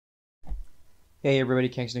Hey everybody,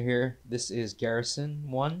 Kingston here. This is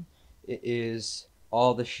Garrison I. It is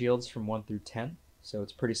all the shields from 1 through 10, so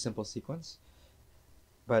it's a pretty simple sequence,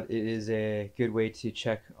 but it is a good way to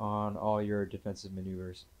check on all your defensive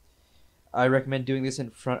maneuvers. I recommend doing this in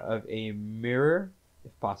front of a mirror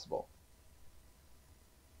if possible.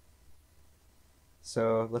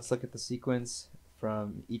 So let's look at the sequence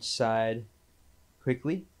from each side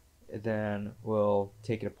quickly, and then we'll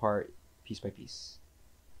take it apart piece by piece.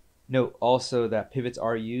 Note also that pivots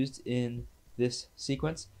are used in this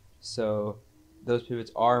sequence, so those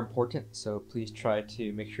pivots are important, so please try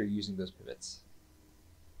to make sure you're using those pivots.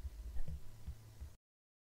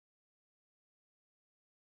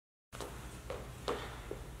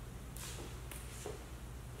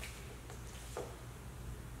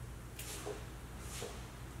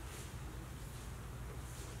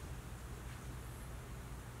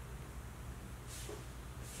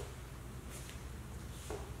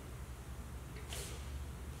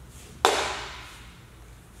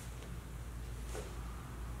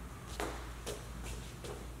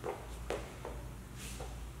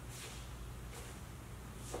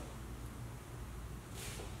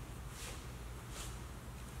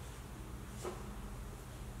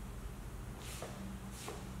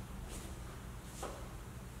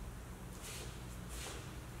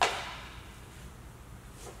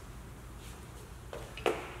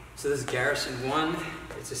 So this is Garrison I.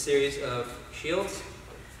 It's a series of shields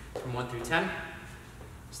from 1 through 10.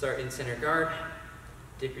 Start in center guard,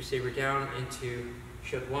 dip your saber down into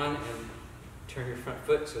shield 1 and turn your front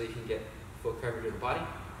foot so that you can get full coverage of the body.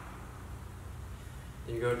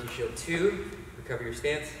 Then you go into shield 2, recover your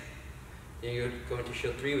stance. Then you go into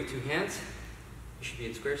shield 3 with 2 hands. You should be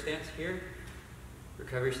in square stance here.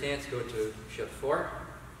 Recover your stance, go into shield 4,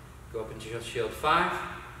 go up into shield 5,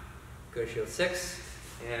 go to shield 6,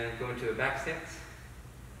 and go into a back stance.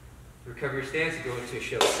 Recover your stance and go into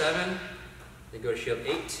shield 7, then go to shield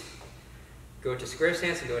 8, go into square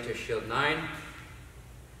stance and go into shield 9,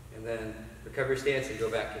 and then recover your stance and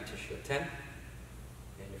go back into shield 10, and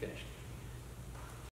you're finished.